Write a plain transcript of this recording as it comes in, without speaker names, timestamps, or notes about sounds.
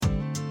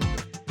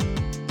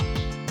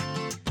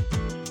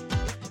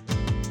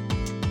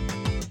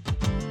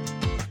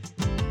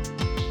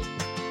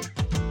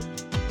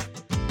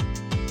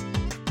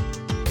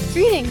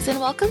Greetings and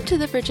welcome to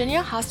the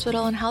Virginia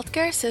Hospital and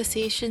Healthcare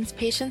Association's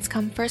Patients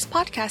Come First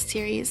podcast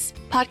series.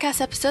 Podcast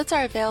episodes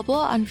are available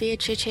on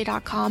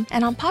VHHA.com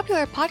and on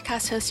popular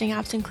podcast hosting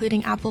apps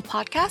including Apple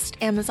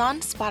Podcast, Amazon,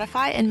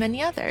 Spotify, and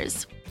many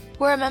others.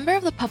 We're a member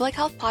of the Public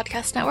Health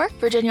Podcast Network,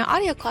 Virginia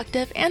Audio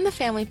Collective, and the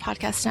Family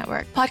Podcast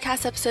Network.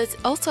 Podcast episodes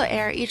also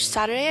air each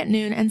Saturday at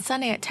noon and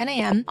Sunday at 10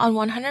 a.m. on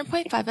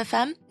 100.5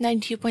 FM,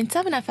 92.7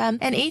 FM,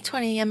 and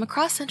 8:20 a.m.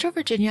 across Central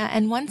Virginia,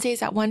 and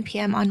Wednesdays at 1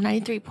 p.m. on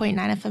 93.9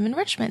 FM in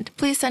Richmond.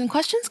 Please send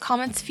questions,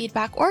 comments,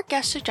 feedback, or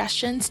guest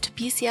suggestions to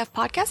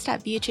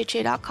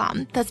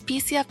pcfpodcast@vhha.com. That's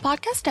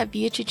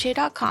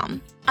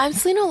pcfpodcast@vhha.com. I'm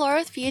Selena Laura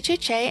with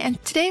VHHA, and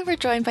today we're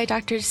joined by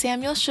Dr.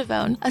 Samuel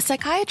Schiavone, a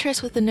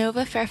psychiatrist with the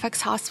Nova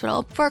Fairfax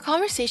Hospital, for a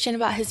conversation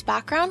about his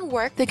background,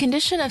 work, the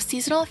condition of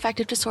seasonal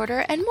affective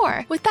disorder, and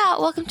more. With that,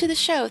 welcome to the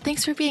show.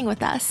 Thanks for being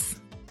with us.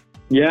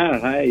 Yeah,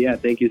 hi. Yeah,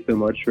 thank you so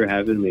much for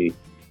having me.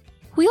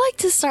 We like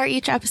to start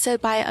each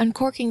episode by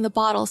uncorking the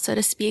bottle, so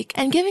to speak,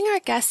 and giving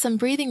our guests some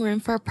breathing room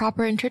for a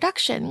proper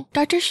introduction.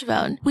 Dr.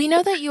 Schiavone, we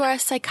know that you are a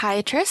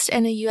psychiatrist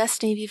and a U.S.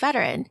 Navy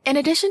veteran. In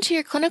addition to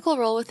your clinical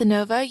role with the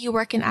Nova, you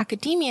work in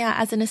academia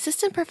as an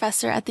assistant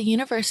professor at the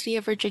University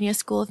of Virginia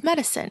School of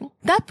Medicine.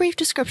 That brief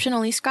description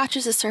only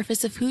scratches the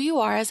surface of who you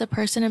are as a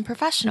person and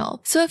professional.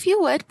 So if you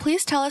would,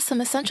 please tell us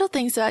some essential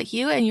things about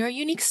you and your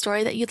unique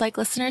story that you'd like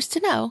listeners to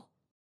know.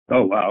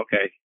 Oh, wow.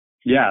 Okay.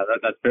 Yeah,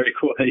 that's very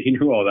cool that you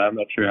knew all that. I'm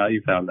not sure how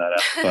you found that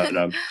out, but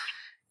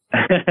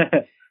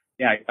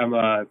yeah, I'm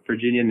a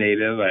Virginia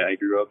native. I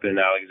grew up in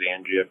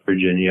Alexandria,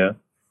 Virginia,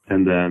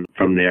 and then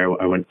from there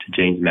I went to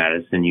James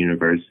Madison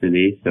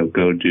University. So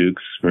go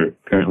Dukes. We're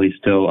currently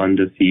still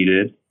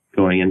undefeated,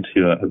 going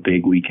into a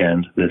big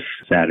weekend this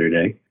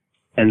Saturday.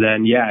 And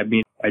then,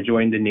 I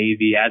joined the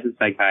Navy as a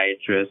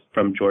psychiatrist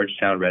from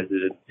Georgetown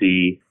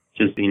residency.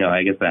 Just,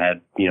 I guess I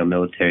had,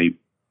 military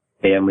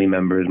family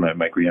members,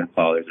 my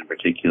grandfathers in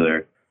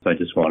particular. So I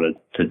just wanted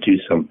to do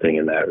something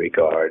in that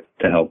regard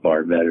to help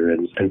our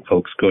veterans and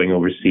folks going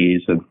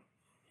overseas. And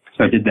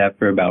so I did that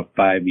for about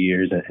 5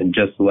 years and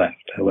just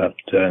left. I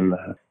left in,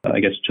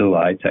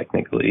 July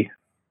technically,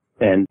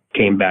 and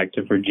came back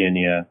to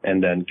Virginia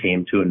and then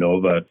came to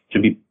Inova to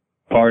be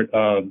part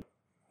of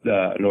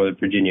the Northern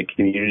Virginia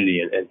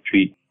community and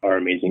treat our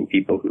amazing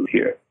people who are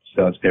here.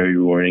 So it's very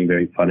rewarding,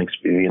 very fun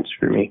experience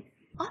for me.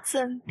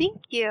 Awesome.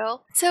 Thank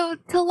you. So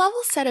to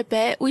level set a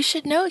bit, we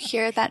should note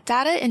here that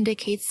data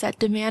indicates that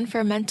demand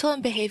for mental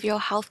and behavioral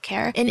health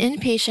care in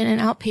inpatient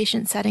and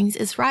outpatient settings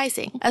is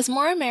rising, as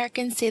more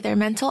Americans say their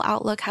mental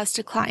outlook has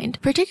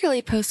declined,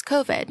 particularly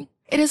post-COVID.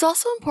 It is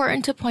also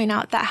important to point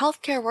out that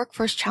healthcare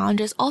workforce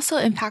challenges also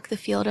impact the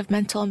field of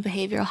mental and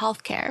behavioral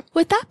health care.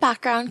 With that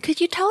background, could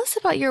you tell us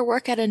about your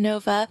work at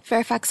Nova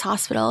Fairfax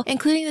Hospital,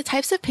 including the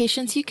types of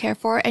patients you care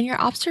for and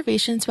your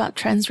observations about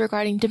trends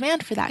regarding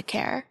demand for that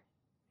care?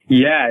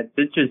 Yeah, it's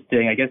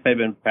interesting. I guess I've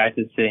been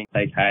practicing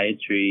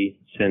psychiatry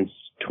since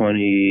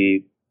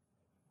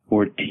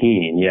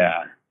 2014,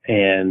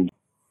 and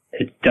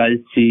it does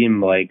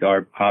seem like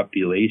our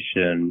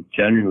population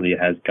generally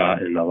has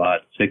gotten a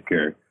lot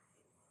sicker.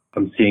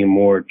 I'm seeing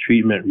more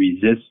treatment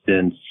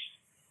resistance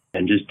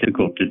and just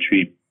difficult to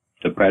treat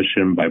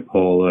depression,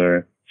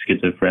 bipolar,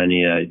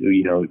 schizophrenia.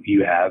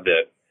 You have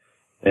it.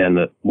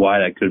 And why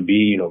that could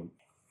be,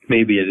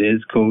 maybe it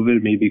is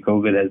COVID. Maybe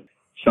COVID has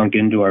sunk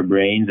into our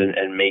brains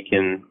and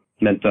making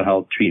mental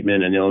health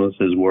treatment and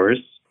illnesses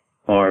worse.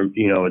 Or,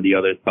 the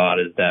other thought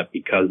is that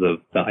because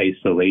of the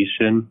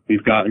isolation,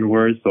 we've gotten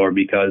worse, or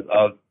because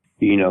of,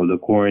 the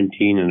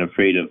quarantine and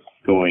afraid of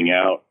going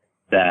out,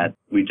 that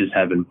we just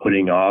have been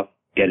putting off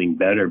getting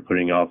better,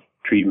 putting off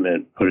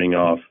treatment, putting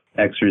off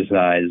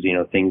exercise,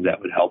 things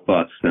that would help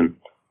us. And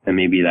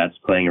maybe that's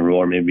playing a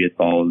role, or maybe it's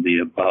all of the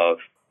above.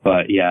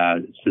 But yeah,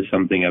 it's just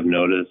something I've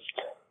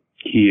noticed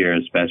here,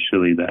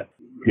 especially that,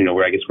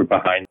 where I guess we're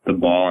behind the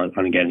ball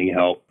on getting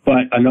help.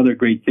 But another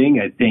great thing,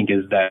 I think,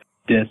 is that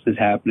this is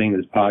happening,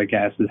 this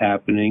podcast is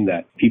happening,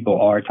 that people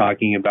are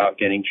talking about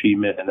getting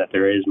treatment and that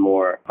there is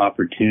more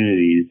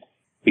opportunities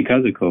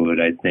because of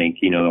COVID, I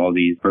think, all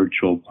these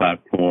virtual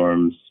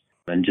platforms,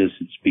 and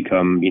just it's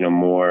become,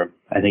 more,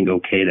 I think,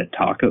 okay to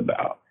talk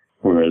about.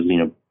 Whereas,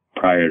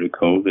 prior to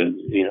COVID,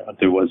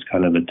 there was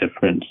kind of a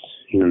difference.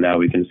 Now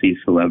we can see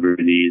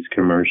celebrities,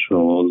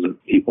 commercials,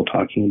 and people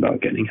talking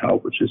about getting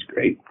help, which is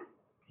great.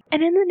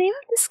 And in the name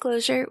of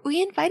disclosure,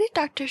 we invited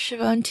Dr.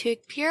 Schiavone to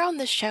appear on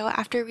the show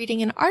after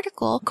reading an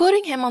article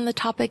quoting him on the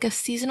topic of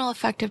seasonal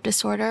affective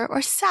disorder,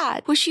 or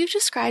SAD, which you've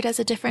described as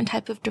a different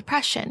type of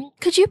depression.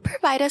 Could you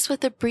provide us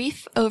with a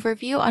brief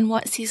overview on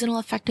what seasonal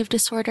affective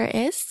disorder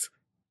is?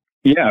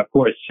 Yeah, of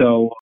course.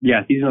 So,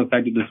 seasonal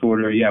affective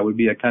disorder, would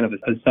be a kind of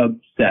a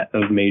subset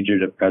of major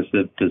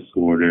depressive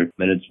disorder.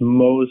 And it's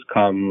most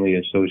commonly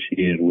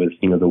associated with,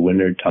 the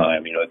winter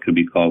time. It could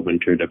be called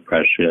winter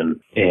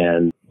depression.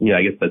 And,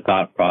 I guess the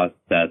thought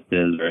process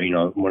is, or,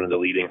 one of the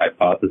leading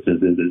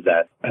hypotheses is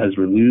that as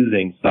we're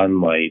losing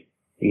sunlight,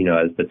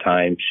 as the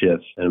time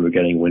shifts and we're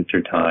getting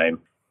winter time,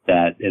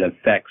 that it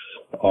affects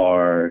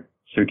our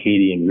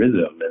circadian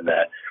rhythm, and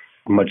that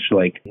much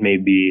like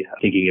maybe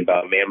thinking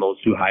about mammals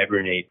who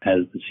hibernate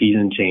as the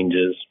season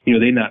changes.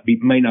 They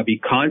might not be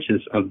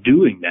conscious of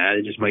doing that.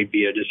 It just might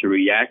be just a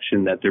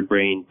reaction that their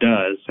brain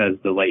does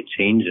as the light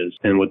changes.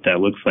 And what that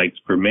looks like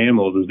for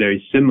mammals is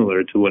very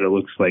similar to what it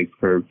looks like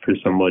for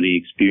somebody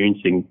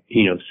experiencing,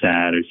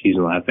 SAD or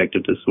seasonal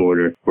affective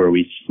disorder, where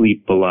we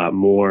sleep a lot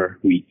more,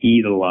 we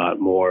eat a lot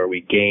more,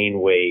 we gain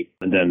weight,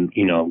 and then,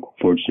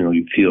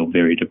 unfortunately feel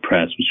very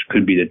depressed, which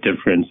could be the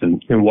difference.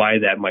 And why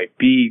that might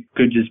be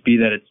could just be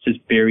that it's just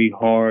very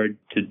hard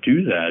to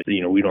do that.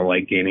 We don't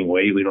like gaining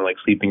weight. We don't like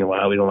sleeping a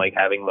lot. We don't like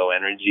having low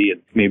energy.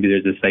 And maybe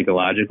there's a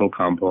psychological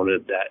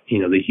component that,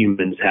 the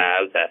humans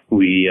have, that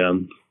we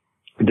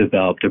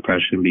develop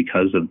depression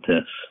because of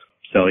this.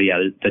 So yeah,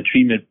 the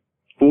treatment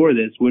for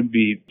this would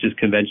be just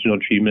conventional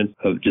treatments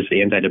of just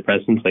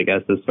antidepressants like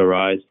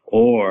SSRIs,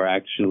 or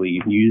actually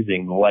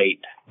using light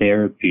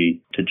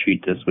therapy to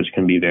treat this, which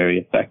can be very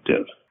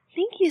effective.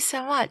 Thank you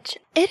so much.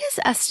 It is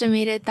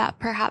estimated that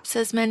perhaps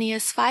as many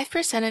as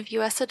 5% of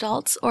U.S.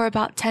 adults, or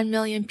about 10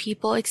 million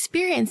people,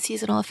 experience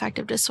seasonal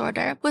affective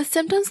disorder, with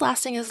symptoms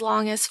lasting as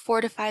long as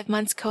 4 to 5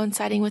 months,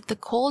 coinciding with the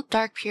cold,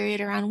 dark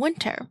period around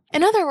winter.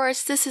 In other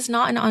words, this is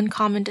not an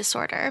uncommon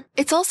disorder.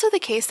 It's also the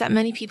case that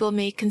many people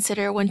may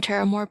consider winter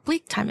a more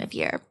bleak time of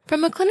year.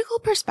 From a clinical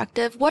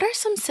perspective, what are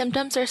some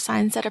symptoms or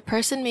signs that a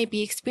person may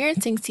be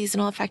experiencing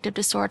seasonal affective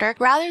disorder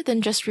rather than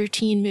just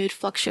routine mood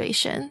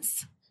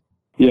fluctuations?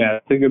 Yeah,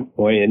 that's a good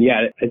point. And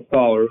yeah, I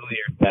saw earlier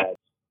that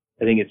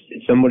I think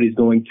if somebody's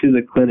going to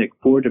the clinic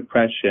for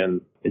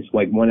depression, it's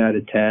like 1 out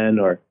of 10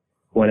 or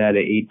 1 out of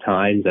 8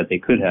 times that they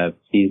could have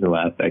seasonal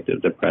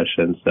affective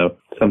depression. So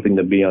something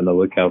to be on the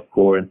lookout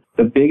for. And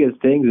the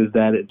biggest thing is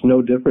that it's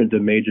no different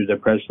than major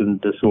depressive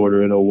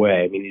disorder in a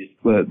way. I mean,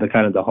 the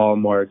kind of the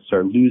hallmarks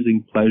are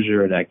losing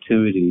pleasure in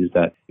activities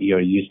that you're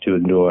used to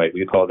enjoy.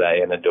 We call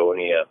that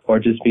anhedonia. Or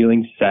just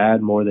feeling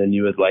sad more than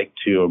you would like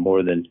to, or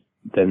more than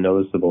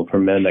noticeable. For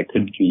men, that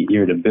could be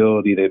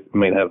irritability. They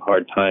might have a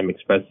hard time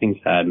expressing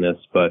sadness,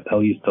 but at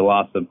least the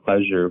loss of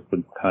pleasure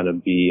would kind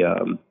of be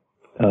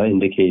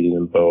indicated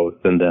in both.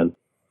 And then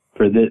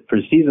for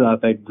seasonal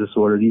affective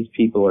disorder, these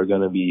people are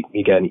going to be,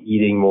 again,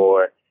 eating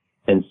more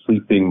and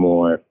sleeping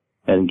more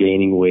and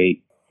gaining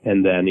weight.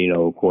 And then,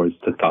 of course,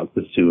 the thoughts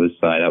of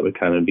suicide, that would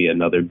kind of be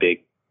another big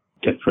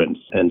difference,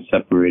 and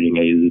separating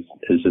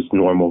it is just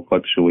normal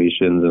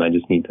fluctuations and I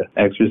just need to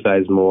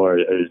exercise more, or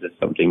is this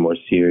something more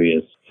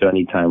serious? So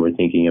anytime we're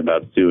thinking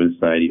about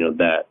suicide,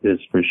 that is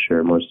for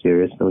sure more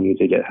serious and we need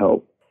to get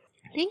help.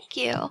 Thank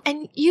you.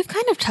 And you've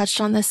kind of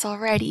touched on this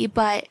already,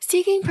 but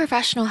seeking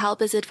professional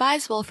help is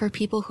advisable for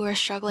people who are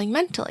struggling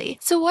mentally.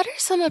 So what are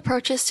some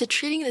approaches to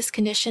treating this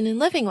condition and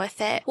living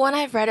with it? One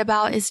I've read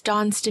about is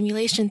dawn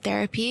stimulation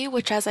therapy,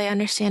 which as I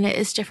understand it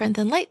is different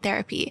than light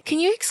therapy. Can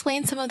you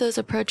explain some of those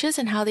approaches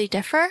and how they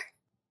differ?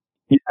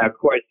 Yeah, of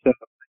course. So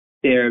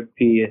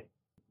therapy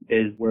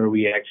is where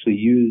we actually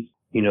use,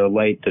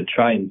 light to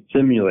try and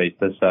stimulate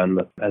the sun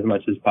as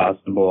much as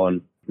possible.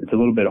 And it's a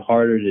little bit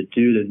harder to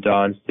do the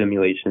dawn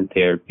stimulation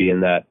therapy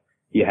in that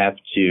you have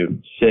to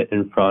sit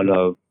in front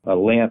of a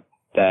lamp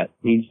that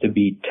needs to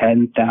be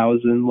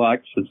 10,000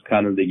 lux. It's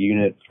kind of the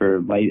unit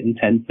for light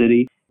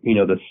intensity.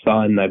 The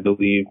sun, I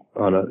believe,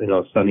 on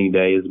a sunny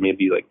day is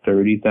maybe like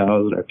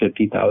 30,000 or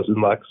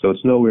 50,000 lux. So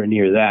it's nowhere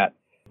near that,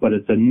 but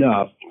it's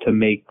enough to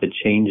make the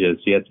changes.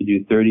 You have to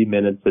do 30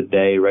 minutes a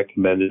day,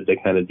 recommended to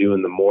kind of do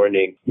in the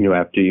morning,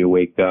 after you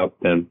wake up.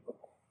 And,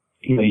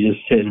 you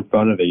just sit in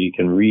front of it. You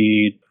can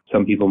read.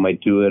 Some people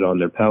might do it on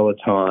their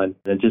Peloton.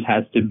 It just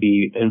has to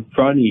be in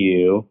front of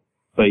you,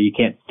 but you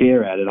can't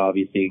stare at it.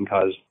 Obviously, it can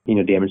cause,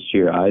 damage to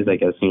your eyes, I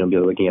guess, be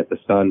looking at the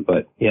sun.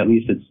 But at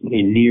least it's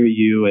near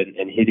you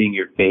and hitting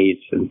your face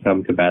in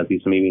some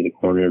capacity, so maybe the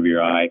corner of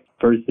your eye.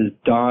 Versus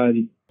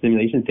dawn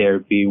stimulation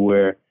therapy,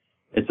 where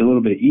it's a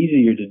little bit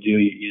easier to do.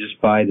 You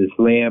just buy this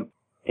lamp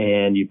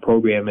and you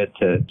program it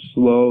to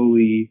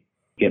slowly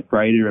get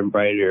brighter and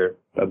brighter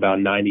about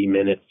 90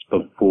 minutes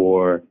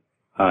before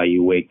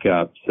you wake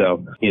up.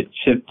 So it's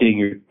shifting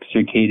your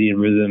circadian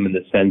rhythm in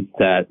the sense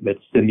that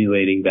it's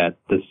stimulating that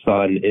the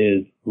sun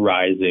is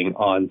rising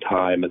on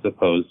time as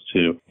opposed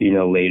to,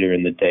 later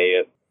in the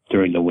day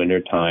during the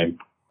winter time.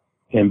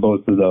 And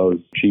both of those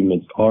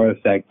treatments are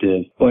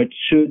effective, but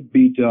should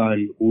be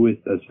done with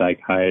a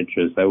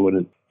psychiatrist. I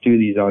wouldn't do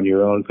these on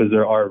your own because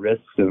there are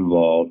risks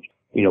involved.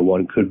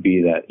 One could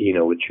be that,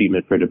 with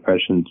treatment for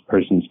depression,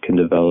 persons can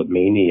develop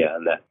mania,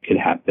 and that could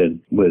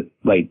happen with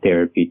light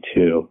therapy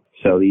too.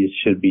 So these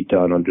should be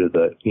done under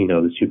the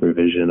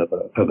supervision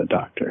of a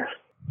doctor.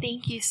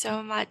 Thank you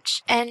so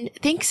much. And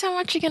thanks so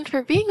much again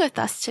for being with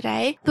us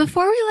today.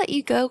 Before we let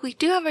you go, we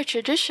do have a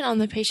tradition on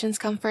the Patients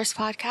Come First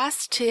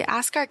podcast to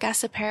ask our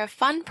guests a pair of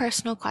fun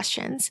personal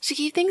questions. To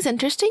keep things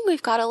interesting,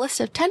 we've got a list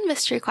of 10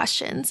 mystery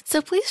questions.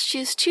 So please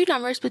choose 2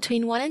 numbers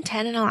between 1 and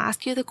 10 and I'll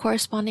ask you the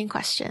corresponding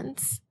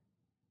questions.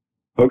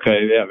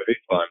 Okay, yeah, very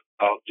fun.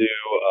 I'll do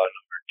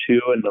number 2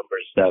 and number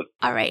 7.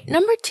 All right,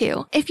 number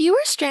 2. If you were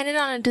stranded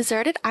on a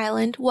deserted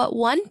island, what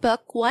one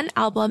book, one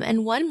album,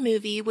 and one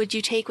movie would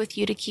you take with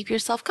you to keep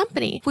yourself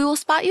company? We will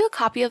spot you a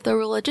copy of the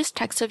religious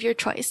text of your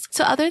choice.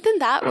 So other than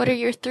that, what are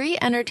your 3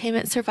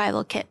 entertainment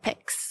survival kit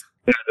picks?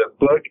 There's a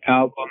book,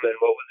 album, and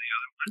what was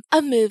the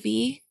A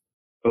movie.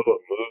 Oh, a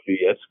movie.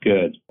 That's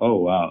good. Oh,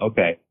 wow.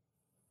 Okay.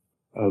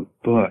 A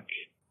book.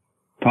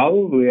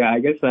 Probably,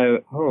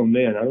 oh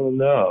man, I don't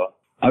know.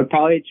 I would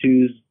probably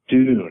choose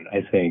Dune,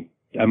 I think.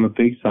 I'm a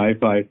big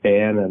sci-fi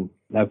fan, and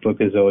that book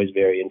is always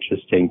very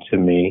interesting to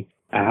me.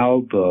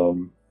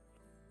 Album.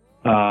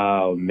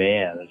 Oh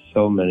man, there's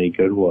so many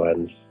good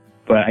ones.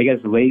 But I guess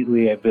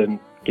lately I've been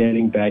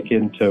getting back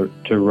into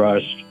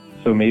Rush.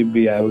 So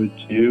maybe I would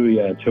do,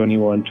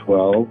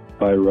 2112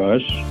 by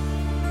Rush.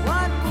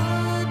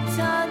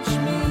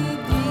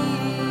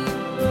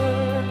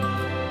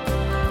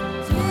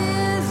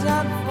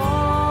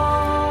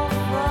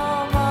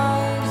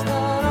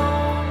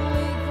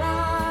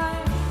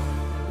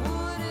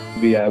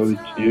 Maybe I would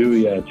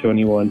do,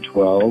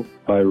 2112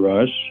 by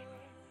Rush.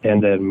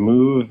 And then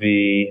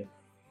movie,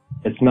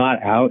 it's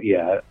not out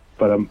yet,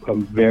 but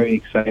I'm very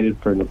excited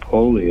for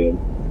Napoleon.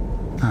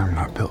 I'm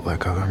not built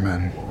like other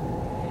men.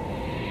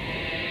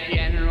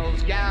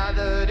 Generals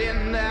gathered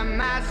in their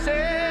masses.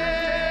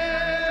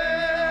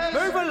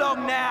 Move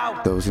along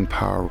now. Those in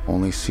power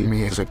only see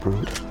me as a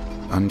brute,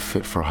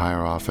 unfit for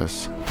higher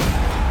office.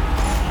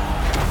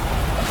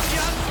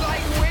 Just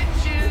like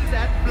witches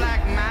at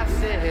black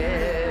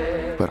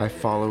masses. But I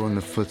follow in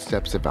the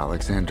footsteps of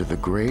Alexander the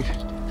Great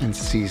and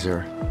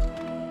Caesar.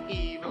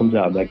 Comes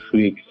out next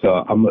week,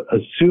 so I'm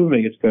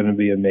assuming it's going to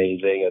be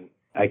amazing, and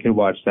I could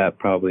watch that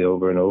probably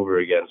over and over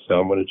again, so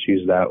I'm going to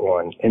choose that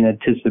one in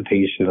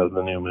anticipation of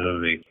the new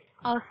movie.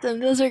 Awesome.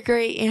 Those are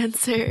great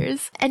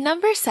answers. And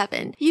number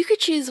 7, you could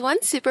choose one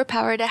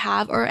superpower to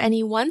have or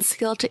any one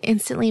skill to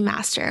instantly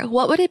master.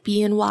 What would it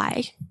be and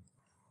why?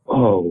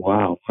 Oh,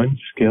 wow. One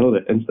skill.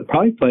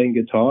 Probably playing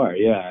guitar.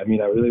 Yeah. I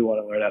mean, I really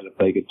want to learn how to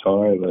play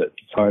guitar, but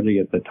it's hard to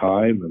get the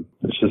time, and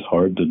it's just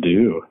hard to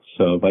do.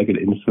 So if I could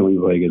instantly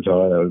play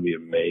guitar, that would be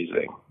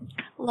amazing.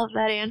 Love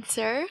that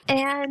answer.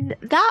 And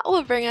that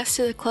will bring us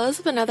to the close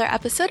of another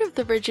episode of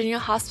the Virginia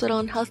Hospital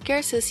and Healthcare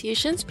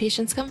Association's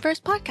Patients Come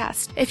First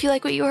podcast. If you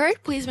like what you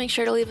heard, please make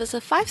sure to leave us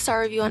a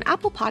 5-star review on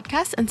Apple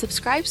Podcasts and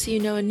subscribe so you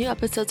know when new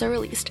episodes are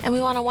released. And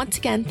we want to once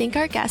again thank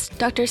our guest,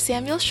 Dr.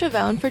 Samuel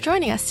Schiavone, for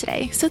joining us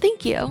today. So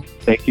thank you.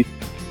 Thank you.